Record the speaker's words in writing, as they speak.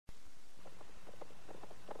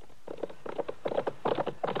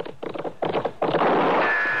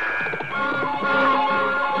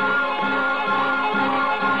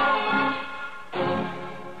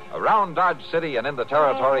Around Dodge City and in the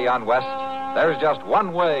territory on West, there's just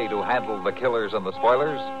one way to handle the killers and the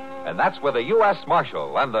spoilers, and that's with a U.S.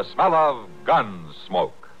 Marshal and the smell of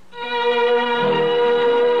Gunsmoke.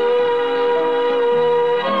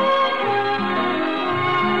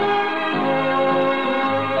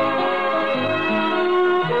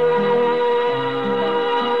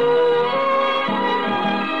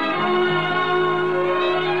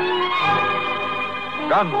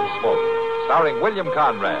 Gunsmoke, starring William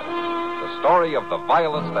Conrad. The story of the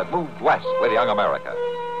violence that moved west with young America.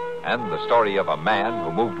 And the story of a man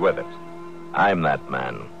who moved with it. I'm that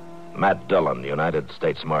man. Matt Dillon, United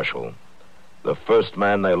States Marshal. The first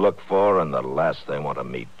man they look for and the last they want to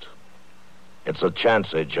meet. It's a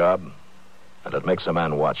chancy job, and it makes a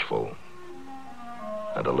man watchful.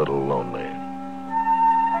 And a little lonely.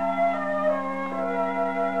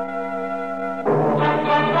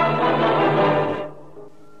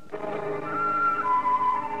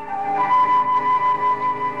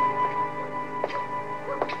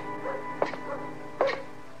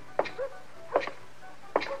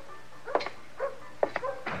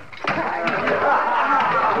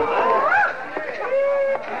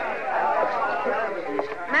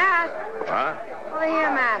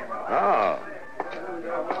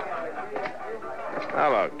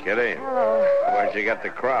 The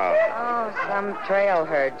crowd. Oh, some trail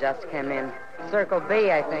herd just came in. Circle B,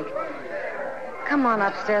 I think. Come on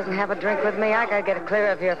upstairs and have a drink with me. I gotta get clear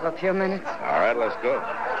of here for a few minutes. All right, let's go.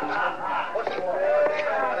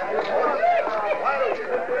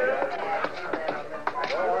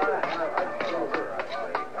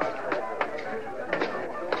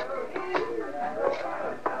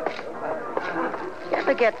 You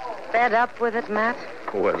ever get fed up with it, Matt?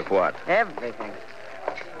 With what? Everything.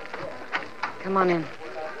 Come on in.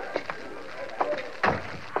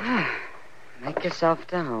 Make yourself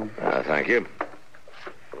to home. Thank you.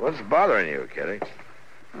 What's bothering you, Kitty?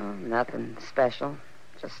 Oh, nothing special.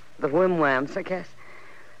 Just the whim-whams, I guess.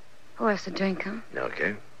 Who has a drink, huh?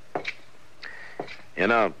 Okay. You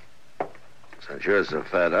know, since you're so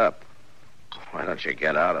fed up, why don't you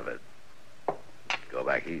get out of it? Go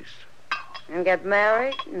back east. And get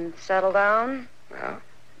married and settle down? Yeah.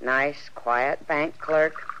 Nice, quiet bank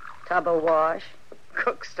clerk. Tub of wash,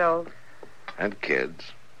 cook stove. And kids.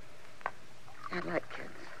 I'd like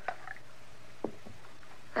kids.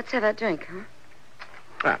 Let's have that drink,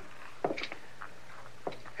 huh?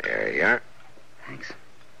 Here you are. Thanks.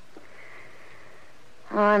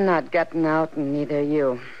 Oh, I'm not getting out, and neither are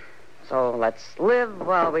you. So let's live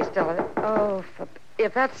while we still have... Oh,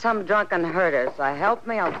 if that's some drunken herder, so help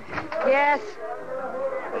me, I'll... Yes?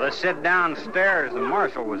 Well, let's sit downstairs. The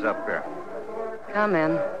marshal was up there. Come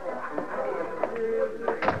in.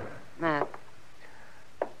 Matt.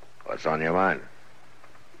 What's on your mind?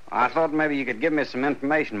 I thought maybe you could give me some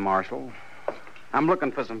information, Marshal. I'm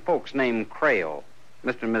looking for some folks named Crail.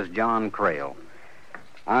 Mr. and Miss John Crail.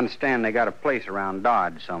 I understand they got a place around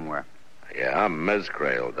Dodge somewhere. Yeah, Ms.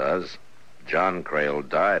 Crail does. John Crail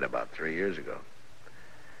died about 3 years ago.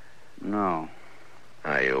 No.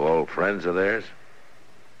 Are you old friends of theirs?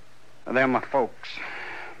 They're my folks.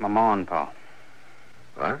 My ma and pa.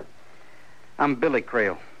 What? I'm Billy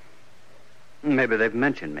Crail. Maybe they've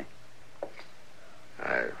mentioned me.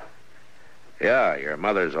 Yeah, your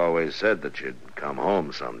mother's always said that you'd come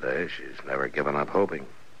home someday. She's never given up hoping.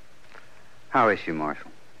 How is she,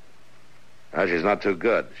 Marshal? She's not too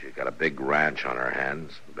good. She's got a big ranch on her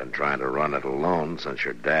hands. Been trying to run it alone since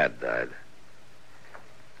your dad died.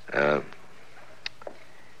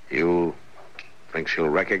 You think she'll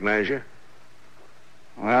recognize you?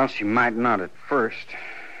 Well, she might not at first.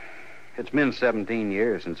 It's been 17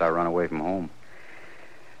 years since I run away from home.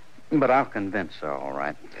 But I'll convince her, all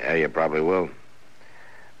right. Yeah, you probably will.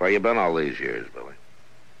 Where you been all these years, Billy?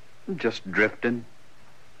 Just drifting.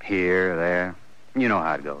 Here, there. You know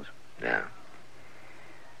how it goes. Yeah.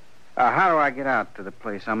 How do I get out to the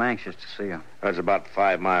place? I'm anxious to see her. It's about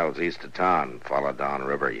 5 miles east of town. Follow down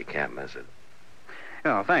river. You can't miss it.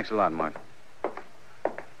 Oh, thanks a lot, Mark.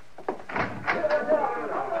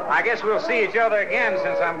 I guess we'll see each other again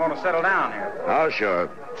since I'm going to settle down here. Oh, sure.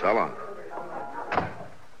 So long.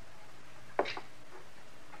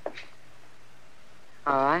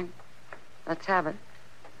 All right. Let's have it.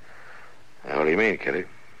 What do you mean, Kitty?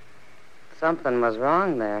 Something was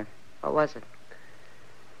wrong there. What was it?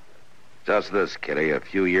 Just this, Kitty. A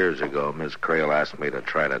few years ago, Miss Crail asked me to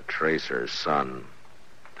try to trace her son.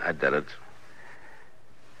 I did it.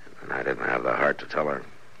 And I didn't have the heart to tell her.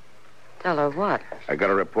 Tell her what? I got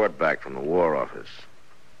a report back from the War Office.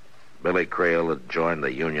 Billy Crail had joined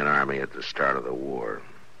the Union Army at the start of the war.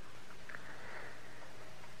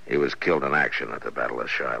 He was killed in action at the Battle of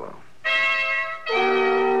Shiloh.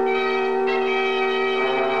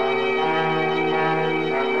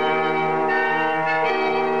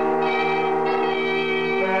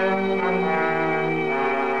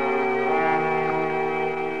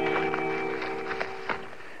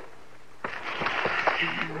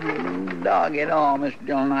 Dog it all, Mr.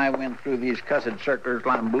 Dillon and I went through these cussed circlers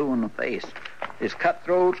like I'm blue in the face. There's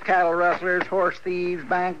cutthroats, cattle rustlers, horse thieves,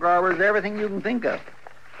 bank robbers, everything you can think of.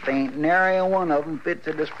 There ain't nary a one of them fits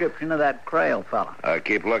the description of that Crail fella.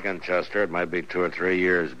 Keep looking, Chester. It might be 2 or 3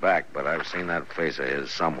 years back, but I've seen that face of his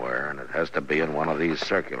somewhere, and it has to be in one of these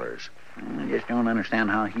circulars. I just don't understand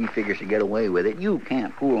how he figures to get away with it. You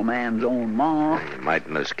can't fool a man's own ma. You might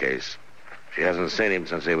in this case. She hasn't seen him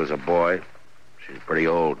since he was a boy. She's pretty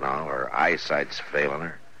old now. Her eyesight's failing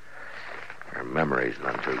her. Her memory's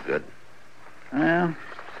none too good. Well,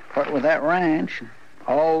 what with that ranch,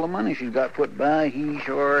 all the money she's got put by, he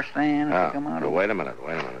sure stands to come out of it. Wait a minute,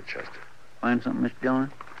 Chester. Find something, Mr.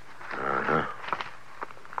 Dillon? Uh-huh.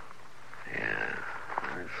 Yeah,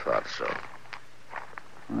 I thought so.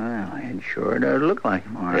 Well, it sure does look like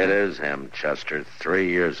him, all right. It is him, Chester, 3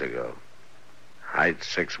 years ago. Height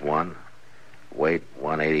 6'1", weight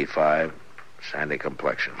 185, sandy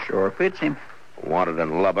complexion. Sure fits him. Wanted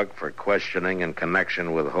in Lubbock for questioning in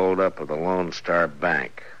connection with holdup of the Lone Star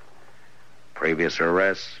Bank. Previous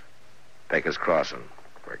arrests, Pecos Crossing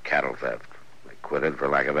for cattle theft. Acquitted for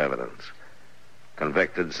lack of evidence.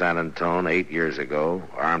 Convicted San Antone 8 years ago,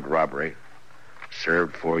 armed robbery.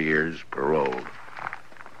 Served 4 years, paroled.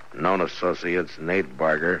 Known associates, Nate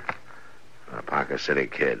Barger, a Ponca City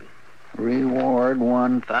kid. Reward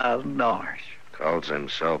 $1,000. Calls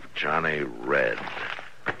himself Johnny Red.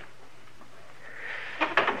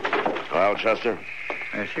 Well, Chester?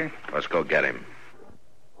 Yes, sir. Let's go get him.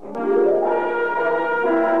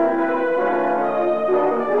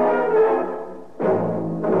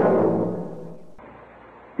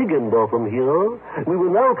 Higginbotham here. We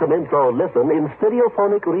will now commence our lesson in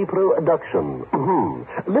stereophonic reproduction.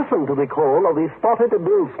 Listen to the call of the spotted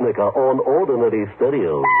bill snicker on ordinary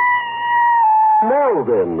stereo. Now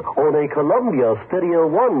then, on a Columbia Stereo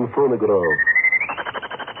 1 phonograph.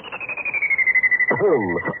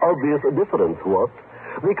 Obvious difference, what?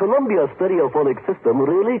 The Columbia stereophonic system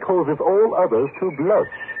really causes all others to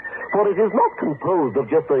blush. For it is not composed of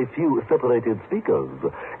just a few separated speakers.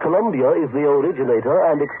 Columbia is the originator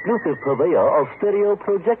and exclusive purveyor of stereo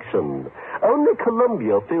projection. Only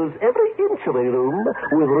Columbia fills every inch of a room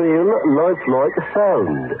with real, lifelike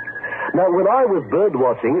sound. Now, when I was bird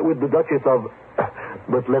watching with the Duchess of...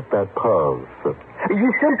 But let that pass.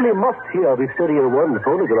 You simply must hear the Stereo 1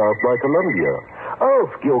 phonograph by Columbia.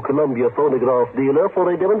 Ask your Columbia phonograph dealer for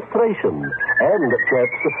a demonstration. And,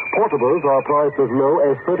 chaps, portables are priced as low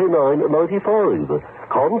as $39.95.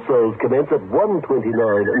 Consoles commence at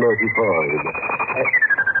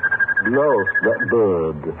 $129.95. Lost that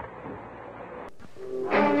bird.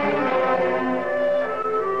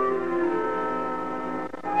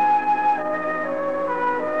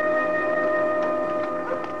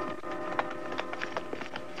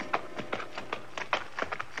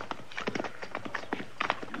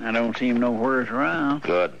 I don't see him nowheres around.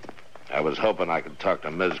 Good. I was hoping I could talk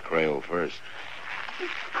to Ms. Crail first.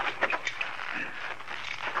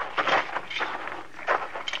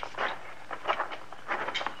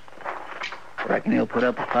 Reckon he'll put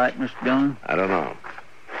up a fight, Mr. Dillon? I don't know.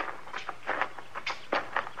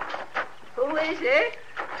 Who is it?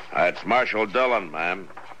 It's Marshal Dillon, ma'am.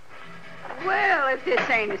 Well, if this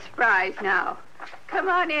ain't a surprise now. Come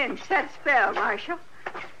on in. Set a spell, Marshal.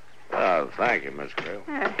 Oh, thank you, Miss Crail.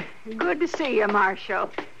 Good to see you, Marshal.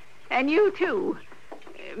 And you, too.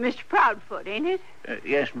 Mr. Proudfoot, ain't it?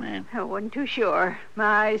 Yes, ma'am. I wasn't too sure.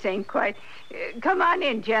 My eyes ain't quite... come on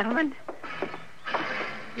in, gentlemen.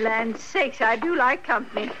 Land's sakes, I do like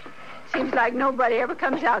company. Seems like nobody ever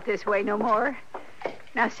comes out this way no more.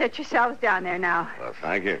 Now, set yourselves down there now. Well,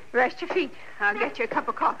 thank you. Rest your feet. I'll get you a cup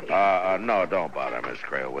of coffee. No, don't bother, Miss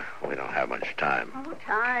Crail. We don't have much time. Oh,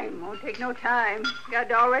 time. Won't take no time. Got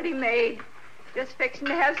it already made. Just fixing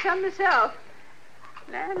to have some myself.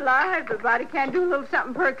 Land alive, but body can't do a little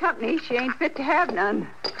something for her company. She ain't fit to have none.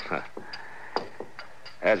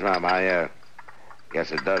 Yes, ma'am. I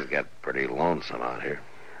guess it does get pretty lonesome out here.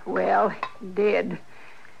 Well, it did.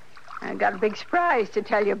 I got a big surprise to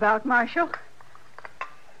tell you about, Marshal.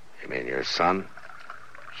 You mean your son?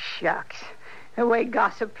 Shucks. The way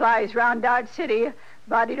gossip flies round Dodge City, a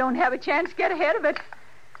body don't have a chance to get ahead of it.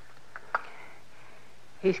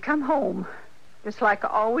 He's come home, just like I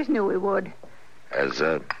always knew he would.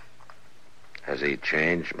 Has he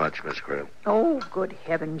changed much, Miss Crail? Oh, good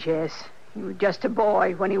heavens, yes. He was just a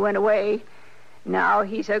boy when he went away. Now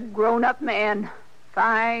he's a grown-up man.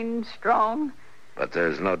 Fine, strong. But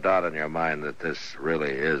there's no doubt in your mind that this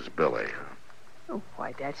really is Billy. Oh,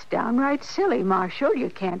 why, that's downright silly, Marshal. You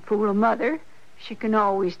can't fool a mother. She can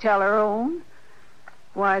always tell her own.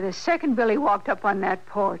 Why, the second Billy walked up on that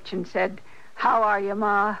porch and said, "How are you,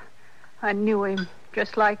 Ma?" I knew him,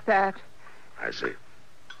 just like that. I see.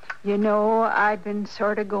 You know, I'd been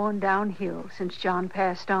sort of going downhill since John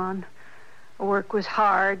passed on. Work was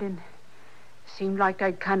hard, and seemed like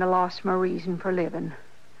I'd kind of lost my reason for living.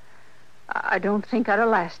 I don't think I'd have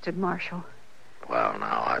lasted, Marshal. Well,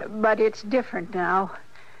 now, But it's different now.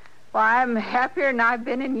 Why, I'm happier than I've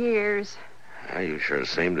been in years. You sure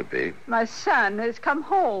seem to be. My son has come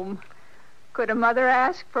home. Could a mother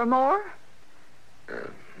ask for more?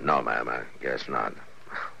 No, ma'am, I guess not.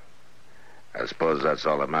 I suppose that's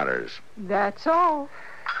all that matters. That's all.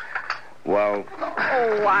 Well...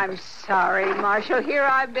 Oh, I'm sorry, Marshal. Here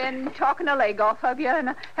I've been talking a leg off of you,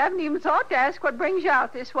 and I haven't even thought to ask what brings you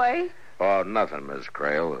out this way. Oh, nothing, Miss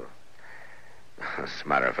Crail. As a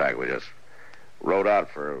matter of fact, we just rode out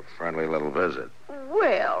for a friendly little visit.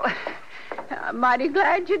 Well, I'm mighty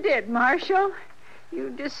glad you did, Marshal.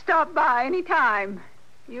 You just stop by any time.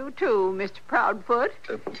 You too, Mr. Proudfoot.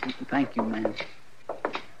 Thank you, ma'am.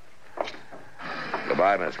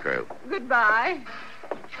 Goodbye, Miss Crail. Goodbye.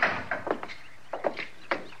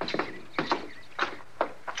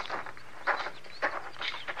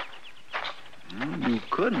 Well, you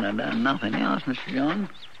couldn't have done nothing else, Mr. John.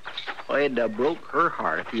 It'd have broke her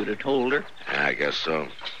heart if you'd have told her. Yeah, I guess so.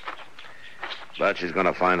 But she's going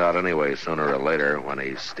to find out anyway, sooner or later, when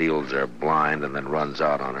he steals her blind and then runs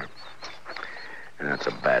out on her. And that's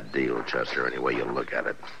a bad deal, Chester, any way you look at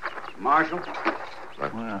it. Marshal?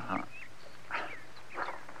 What? Well,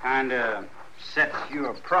 Kind of sets you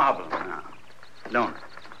a problem now, don't it?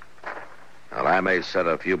 Well, I may set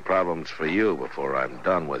a few problems for you before I'm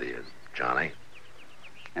done with you, Johnny.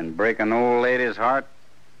 And break an old lady's heart?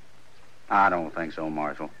 I don't think so,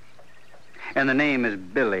 Marshal. And the name is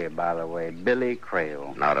Billy, by the way. Billy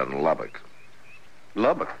Crail. Not in Lubbock.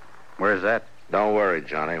 Lubbock? Where's that? Don't worry,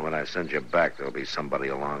 Johnny. When I send you back, there'll be somebody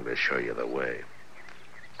along to show you the way.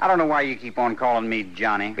 I don't know why you keep on calling me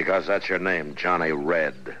Johnny. Because that's your name, Johnny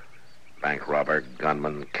Red. Bank robber,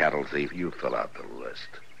 gunman, cattle thief. You fill out the list.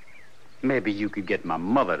 Maybe you could get my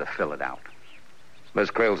mother to fill it out. Miss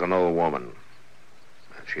Crail's an old woman.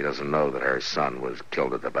 She doesn't know that her son was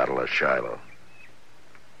killed at the Battle of Shiloh.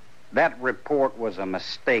 That report was a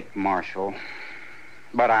mistake, Marshal.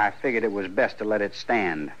 But I figured it was best to let it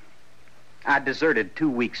stand. I deserted 2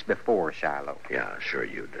 weeks before Shiloh. Yeah, sure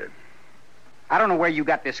you did. I don't know where you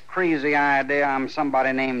got this crazy idea I'm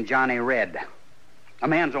somebody named Johnny Red. A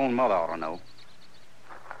man's own mother ought to know.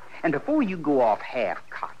 And before you go off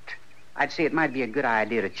half-cocked, I'd say it might be a good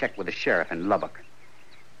idea to check with the sheriff in Lubbock.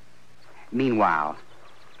 Meanwhile,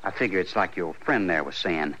 I figure it's like your friend there was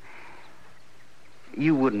saying.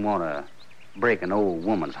 You wouldn't want to break an old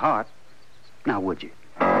woman's heart, now would you?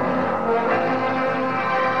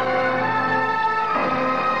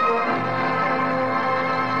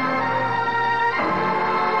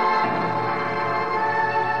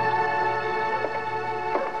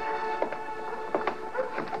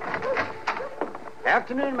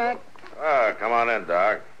 Afternoon, Mac. Oh, come on in,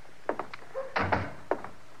 Doc.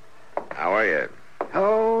 How are you?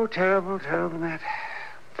 Oh, terrible, Matt.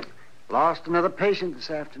 Lost another patient this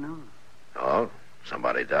afternoon. Oh,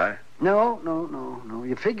 somebody die? No.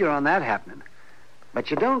 You figure on that happening. But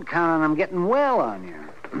you don't count on them getting well on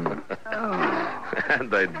you. And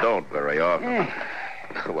they don't very often.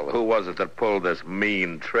 Yeah. Well, who was it that pulled this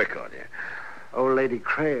mean trick on you? Old Lady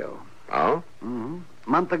Crail. Oh? Mm-hmm. A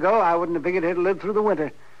month ago, I wouldn't have figured he'd live through the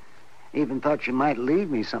winter. Even thought she might leave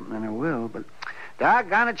me something in her will, but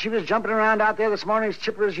doggone it, she was jumping around out there this morning as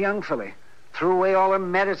chipper as a young filly. Threw away all her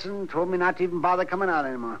medicine, told me not to even bother coming out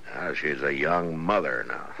anymore. She's a young mother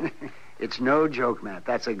now. It's no joke, Matt.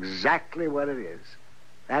 That's exactly what it is.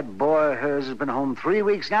 That boy of hers has been home 3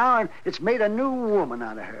 weeks now, and it's made a new woman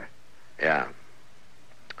out of her. Yeah.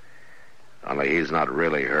 Only he's not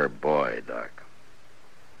really her boy, Doc.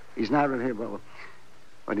 He's not really... Well,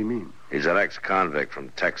 what do you mean? He's an ex-convict from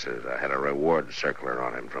Texas. I had a reward circular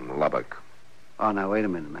on him from Lubbock. Oh, now, wait a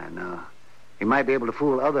minute, man. Now, he might be able to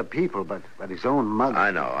fool other people, but his own mother...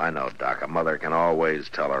 I know, Doc. A mother can always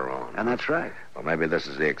tell her own. And that's right. Well, maybe this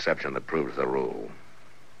is the exception that proves the rule.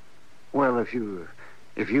 Well, if you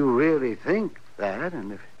really think that,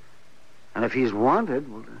 and if he's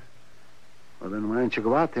wanted, well, then why don't you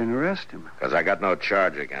go out there and arrest him? Because I got no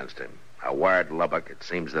charge against him. I wired Lubbock. It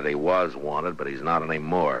seems that he was wanted, but he's not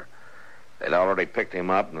anymore. They'd already picked him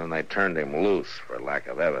up, and then they turned him loose for lack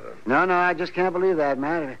of evidence. No, I just can't believe that,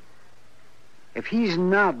 Matt. If he's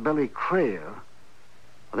not Billy Crail,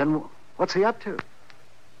 well, then what's he up to?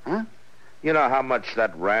 Huh? You know how much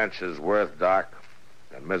that ranch is worth, Doc?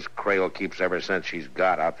 And Miss Crail keeps every cent she's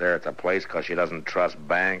got out there at the place because she doesn't trust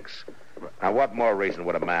banks. Now, what more reason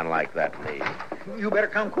would a man like that need? You better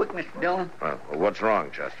come quick, Mr. Dillon. Well, what's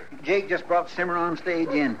wrong, Chester? Jake just brought Simmer on stage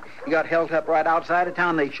in. He got held up right outside of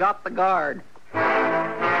town. They shot the guard.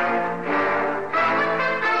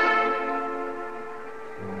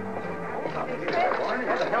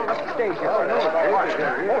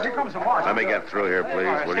 Let me get through here,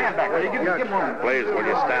 please. Will you? Please, will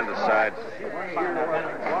you stand aside?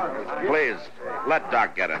 Please, let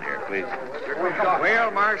Doc get in here, please.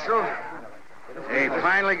 Well, Marshal, they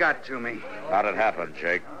finally got to me. How'd it happen,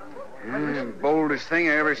 Jake? Boldest thing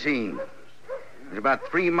I ever seen. It was about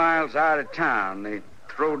 3 miles out of town. They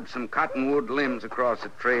throwed some cottonwood limbs across the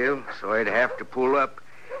trail, so I'd have to pull up.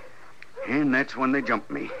 And that's when they jumped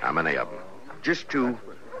me. How many of them? Just 2.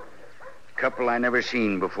 A couple I never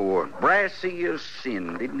seen before. Brassy as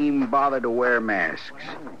sin. Didn't even bother to wear masks.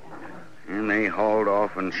 And they hauled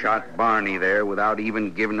off and shot Barney there without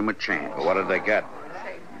even giving him a chance. Well, what did they get?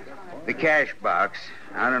 The cash box.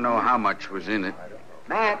 I don't know how much was in it.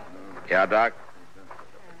 Matt. Yeah, Doc?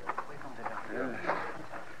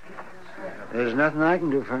 There's nothing I can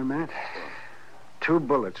do for him, Matt. 2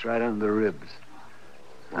 bullets right under the ribs.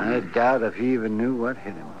 I doubt if he even knew what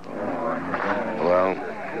hit him. Well,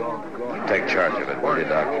 take charge of it, will you,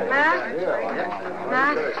 Doc?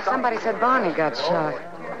 Matt, somebody said Barney got shot.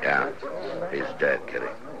 Yeah, he's dead, Kitty.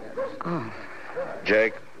 Oh.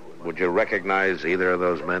 Jake, would you recognize either of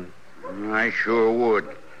those men? I sure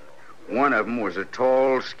would. One of them was a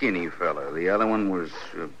tall, skinny fella. The other one was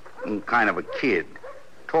kind of a kid.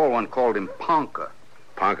 Tall one called him Ponca.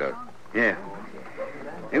 Ponca? Yeah.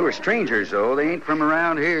 They were strangers, though. They ain't from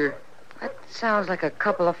around here. That sounds like a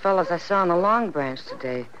couple of fellas I saw on the Long Branch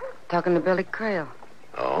today, talking to Billy Crail.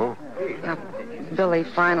 Oh? Yeah, Billy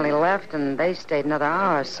finally left, and they stayed another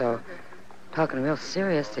hour or so, talking real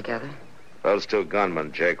serious together. Those 2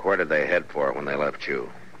 gunmen, Jake, where did they head for when they left you?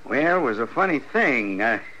 Well, it was a funny thing.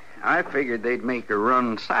 I figured they'd make a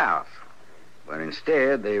run south. But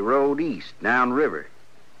instead, they rode east, downriver.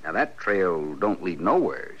 Now, that trail don't lead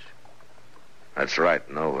nowheres. That's right,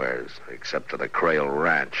 nowheres, except to the Crail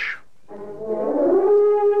Ranch.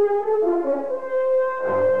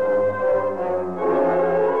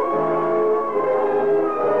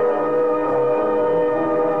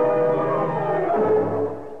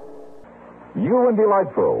 New and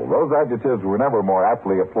delightful. Those adjectives were never more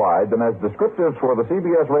aptly applied than as descriptives for the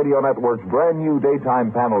CBS Radio Network's brand new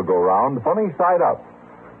daytime panel go-round, Funny Side Up.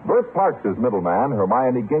 Bert Parks is middleman,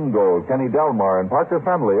 Hermione Gingold, Kenny Delmar, and Parker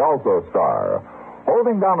Fenley also star.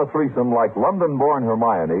 Holding down a threesome like London-born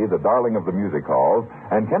Hermione, the darling of the music halls,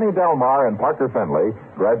 and Kenny Delmar and Parker Fenley,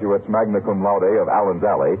 graduates magna cum laude of Allen's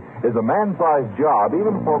Alley, is a man-sized job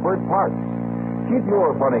even for Bert Parks. Keep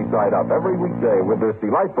your Funny Side Up every weekday with this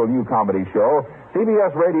delightful new comedy show,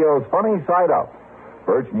 CBS Radio's Funny Side Up.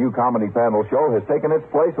 Bert's new comedy panel show has taken its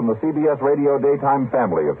place in the CBS Radio daytime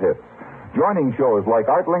family of hits, joining shows like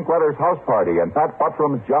Art Linkletter's House Party and Pat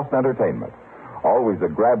Buttram's Just Entertainment. Always a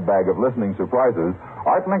grab bag of listening surprises,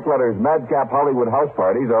 Art Linkletter's Madcap Hollywood House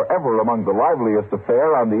Parties are ever among the liveliest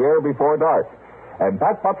affair on the air before dark. And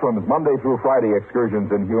Pat Buttram's Monday through Friday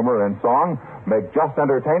excursions in humor and song make Just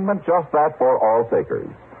Entertainment just that for all takers.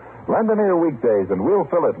 Lend an ear weekdays and we'll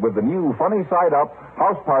fill it with the new Funny Side Up,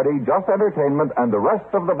 House Party, Just Entertainment, and the rest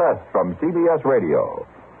of the best from CBS Radio.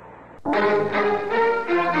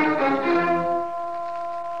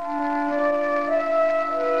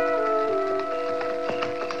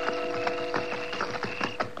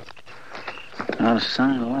 Not a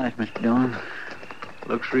sign of life, Mr. Dillon.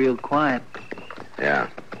 Looks real quiet. Yeah.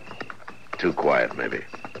 Too quiet, maybe.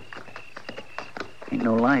 Ain't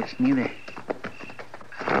no lights, neither.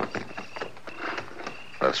 Well,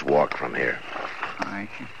 let's walk from here. All right.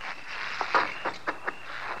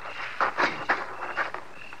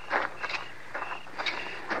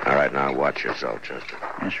 All right, now watch yourself, Chester.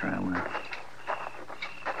 Yes, sir, I will.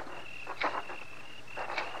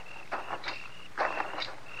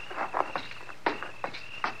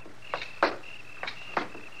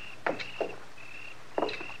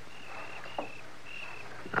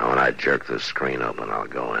 Now, when I jerk this screen open, I'll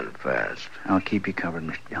go in fast. I'll keep you covered,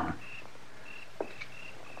 Mr. Dillon.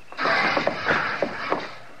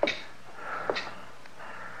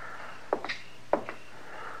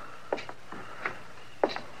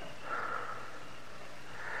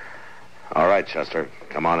 All right, Chester.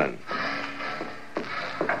 Come on in.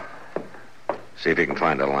 See if you can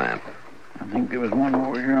find a lamp. I think there was one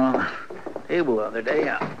over here on the table the other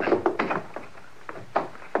day. Oh,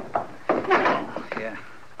 yeah.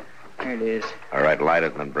 There it is. All right, light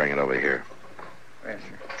it and then bring it over here. Yes,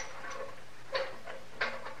 sir.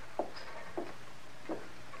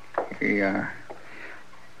 Here you are.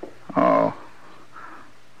 Oh.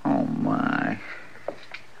 Oh, my.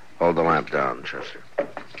 Hold the lamp down, Chester.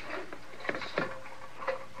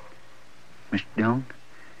 Mr. Dillon?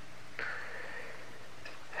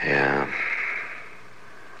 Yeah.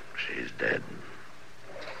 She's dead.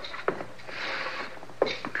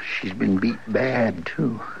 She's been beat bad,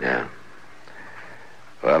 too. Yeah.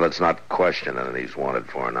 Well, let's not question anything he's wanted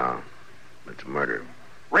for now. It's murder.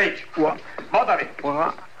 Rich! What? Mother!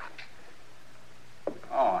 What?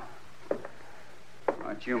 Oh.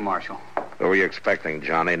 Not you, Marshal. Who were you expecting,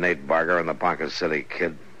 Johnny? Nate Barger and the Ponca City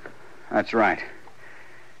Kid? That's right.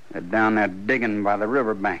 They're down there digging by the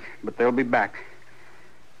riverbank, but they'll be back.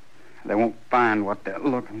 They won't find what they're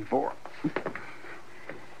looking for.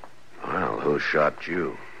 Well, who shot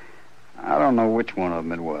you? I don't know which one of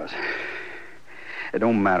them it was. It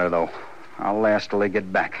don't matter, though. I'll last till they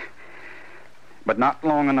get back. But not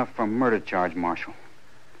long enough for a murder charge, Marshal.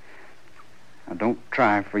 Now, don't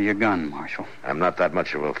try for your gun, Marshal. I'm not that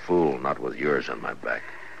much of a fool, not with yours on my back.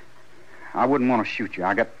 I wouldn't want to shoot you.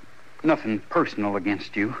 I got nothing personal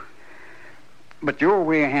against you. But your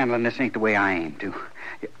way of handling this ain't the way I aim to.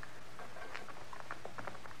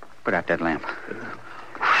 Put out that lamp.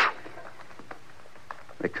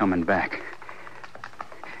 They're coming back.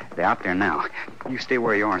 They're out there now. You stay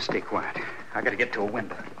where you are and stay quiet. I gotta get to a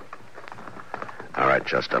window. All right,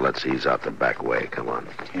 Chester, let's ease out the back way. Come on.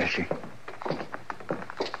 Yes, sir.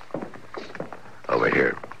 Over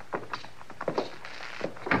here.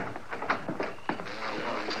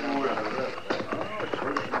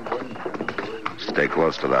 Stay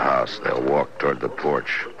close to the house. They'll walk toward the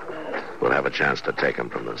porch. We'll have a chance to take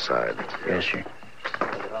them from the side. Yes, sir.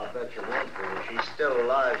 I'll bet you one thing. If she's still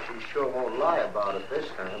alive, she sure won't lie about it this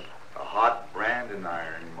time. A hot branding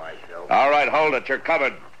iron might help. All right, hold it. You're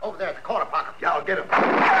covered. Over there at the corner pocket. Yeah, I'll get him.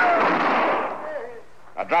 Now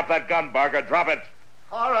drop that gun, Barker. Drop it.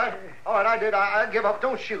 All right, I did. I give up.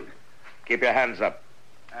 Don't shoot. Keep your hands up.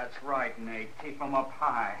 That's right, Nate. Keep them up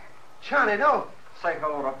high. Johnny, no. Say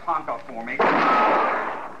hello to Ponca for me.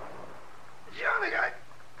 Johnny,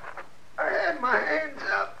 I had my hands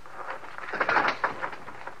up.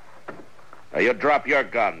 Now, you drop your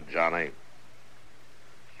gun, Johnny.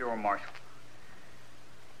 Sure, Marshal.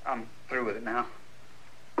 I'm through with it now.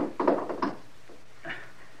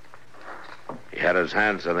 He had his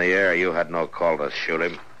hands in the air. You had no call to shoot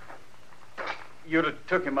him. You'd have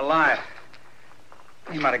took him alive.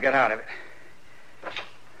 He might have got out of it.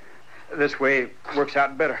 This way it works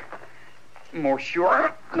out better. More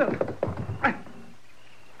sure.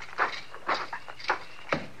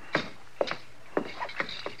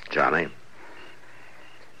 Johnny?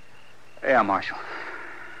 Yeah, Marshal.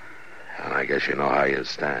 And I guess you know how you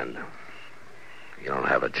stand. You don't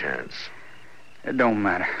have a chance. It don't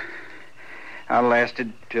matter. I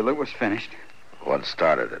lasted till it was finished. What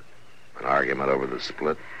started it? An argument over the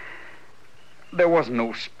split? There wasn't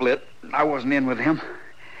no split. I wasn't in with him.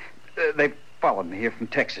 They followed me here from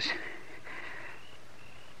Texas.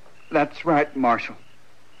 That's right, Marshal.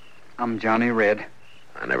 I'm Johnny Red.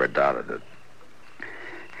 I never doubted it.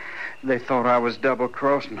 They thought I was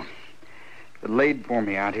double-crossing them. They laid for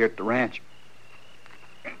me out here at the ranch.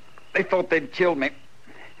 They thought they'd killed me.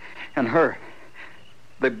 And her.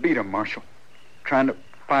 They beat her, Marshal. Trying to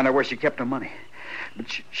find out where she kept her money. But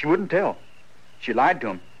she wouldn't tell. She lied to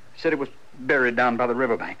him. Said it was buried down by the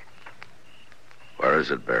riverbank. Where is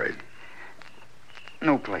it buried?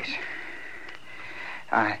 No place.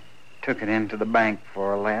 I took it into the bank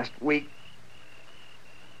for last week.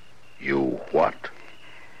 You what?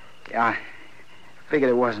 I figured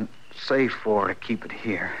it wasn't safe for her to keep it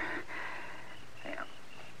here.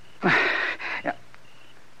 Yeah.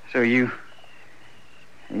 So you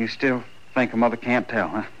still think her mother can't tell,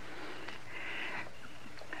 huh?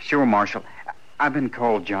 Sure, Marshal. I've been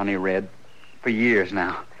called Johnny Red for years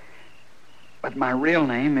now. But my real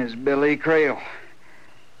name is Billy Crail.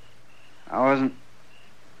 I wasn't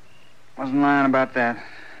lying about that.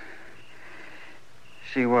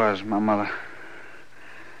 She was, my mother.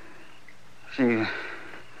 She...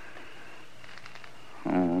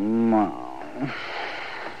 Oh, Mom.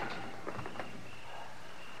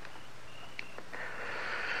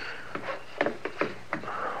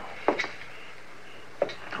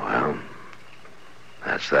 Well,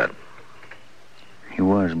 that's that. He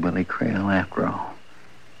was Billy Crail after all.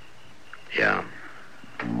 Yeah.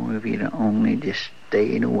 Oh, if he'd only just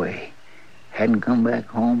stayed away. hadn't come back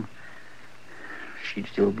home, she'd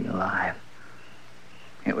still be alive.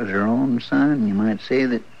 It was her own son, you might say,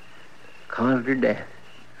 that caused her death.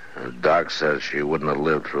 And Doc says she wouldn't have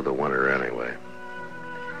lived through the winter anyway.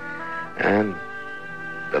 And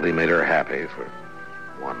Billy made her happy for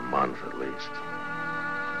 1 month at least.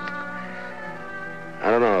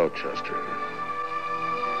 I don't know, Chester.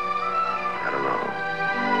 I don't know.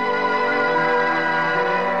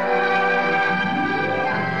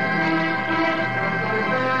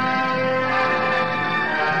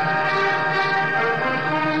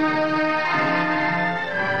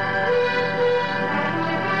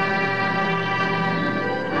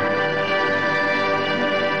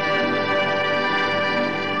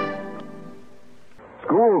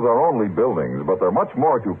 Schools are only buildings, but they're much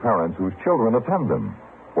more to parents whose children attend them.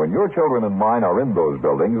 When your children and mine are in those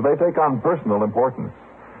buildings, they take on personal importance.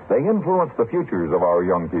 They influence the futures of our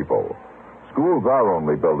young people. Schools are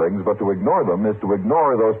only buildings, but to ignore them is to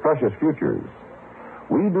ignore those precious futures.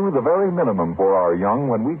 We do the very minimum for our young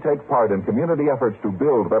when we take part in community efforts to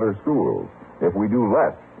build better schools. If we do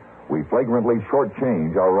less, we flagrantly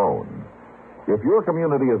shortchange our own. If your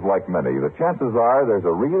community is like many, the chances are there's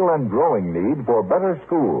a real and growing need for better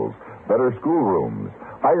schools, better schoolrooms,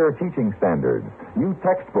 higher teaching standards, new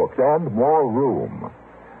textbooks, and more room.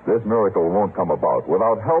 This miracle won't come about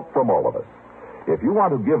without help from all of us. If you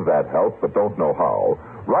want to give that help but don't know how,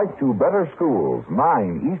 write to Better Schools,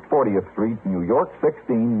 9 East 40th Street, New York,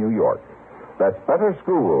 16, New York. That's Better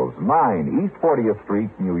Schools, 9 East 40th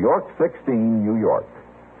Street, New York, 16, New York.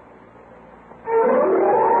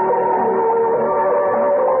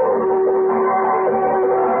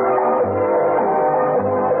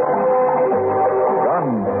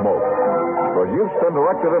 Produced and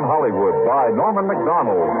directed in Hollywood by Norman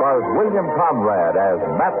McDonald, stars William Conrad as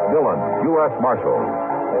Matt Dillon, U.S. Marshal.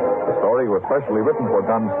 The story was specially written for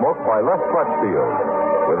Gunsmoke by Les Crutchfield,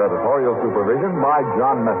 with editorial supervision by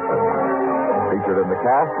John Meston. Featured in the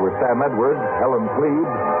cast were Sam Edwards, Helen Kleeb,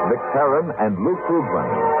 Vic Perrin, and Luke Krugman.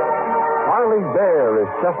 Harley Bear is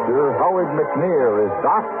Chester, Howard McNear is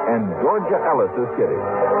Doc, and Georgia Ellis is Kitty.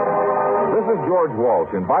 This is George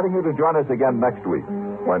Walsh inviting you to join us again next week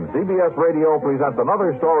when CBS Radio presents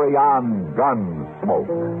another story on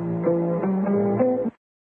Gunsmoke.